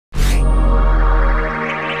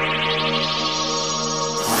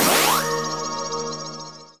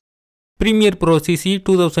Premiere Pro CC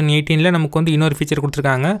 2018ல நமக்கு வந்து இன்னொரு ஃபீச்சர்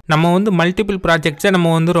கொடுத்திருக்காங்க. நம்ம வந்து மல்டிபிள் ப்ராஜெக்ட்ஸை நம்ம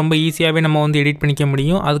வந்து ரொம்ப ஈஸியாவே நம்ம வந்து எடிட் பண்ணிக்க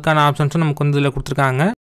முடியும். அதுக்கான ஆப்ஷன்ஸும் நமக்கு வந்து இதில் கொடுத்திருக்காங்க.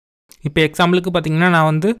 இப்போ எக்ஸாம்பிளுக்கு பார்த்தீங்கன்னா நான்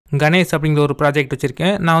வந்து கணேஷ் அப்படிங்கிற ஒரு ப்ராஜெக்ட்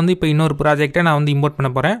வச்சிருக்கேன். நான் வந்து இப்போ இன்னொரு ப்ராஜெக்ட்டை நான் வந்து இம்போர்ட்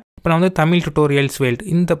பண்ண போகிறேன். இப்போ நான் வந்து தமிழ் டுட்டோரியல்ஸ் வேர்ல்ட்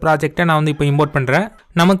இந்த ப்ராஜெக்ட்டை நான் வந்து இப்போ இம்போர்ட் பண்ணுறேன்.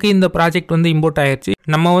 நமக்கு இந்த ப்ராஜெக்ட் வந்து இம்போர்ட் ஆயிடுச்சு.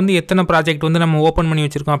 நம்ம வந்து எத்தனை ப்ராஜெக்ட் வந்து நம்ம ஓப்பன் பண்ணி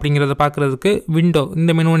வச்சிருக்கோம் அப்படிங்கிறத பார்க்குறதுக்கு விண்டோ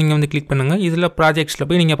இந்த மெனுவை நீங்கள் வந்து கிளிக் பண்ணுங்கள். இதில் ப்ராஜெக்ட்ஸில்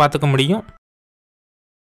போய் நீங்கள் பார்த்துக்க முடியும்.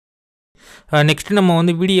 நெக்ஸ்ட்டு நம்ம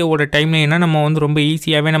வந்து வீடியோவோட டைம்லைனை நம்ம வந்து ரொம்ப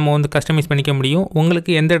ஈஸியாகவே நம்ம வந்து கஸ்டமைஸ் பண்ணிக்க முடியும்.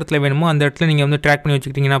 உங்களுக்கு எந்த இடத்துல வேணுமோ அந்த இடத்துல நீங்கள் வந்து ட்ராக் பண்ணி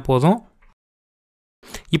வச்சுக்கிட்டிங்கன்னா போதும்.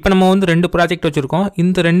 இப்போ நம்ம வந்து 2 ப்ராஜெக்ட் வச்சுருக்கோம்.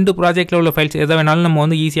 இந்த 2 ப்ராஜெக்டில் உள்ள ஃபைல்ஸ் எதை வேணாலும் நம்ம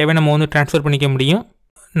வந்து ஈஸியாகவே நம்ம வந்து ட்ரான்ஸ்ஃபர் பண்ணிக்க முடியும்.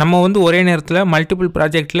 நம்ம வந்து ஒரே நேரத்தில் மல்டிபிள்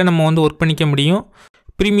ப்ராஜெக்ட்டில் நம்ம வந்து ஒர்க் பண்ணிக்க முடியும்.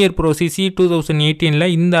 Premiere Pro CC 2018ல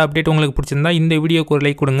இந்த அப்டேட் உங்களுக்கு பிடிச்சிருந்தா இந்த வீடியோக்கு ஒரு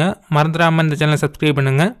லைக் கொடுங்க. மறந்துடாமல் இந்த சேனலை சப்ஸ்கிரைப்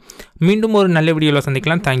பண்ணுங்கள். மீண்டும் ஒரு நல்ல வீடியோவில்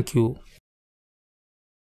சந்திக்கலாம். தேங்க்யூ.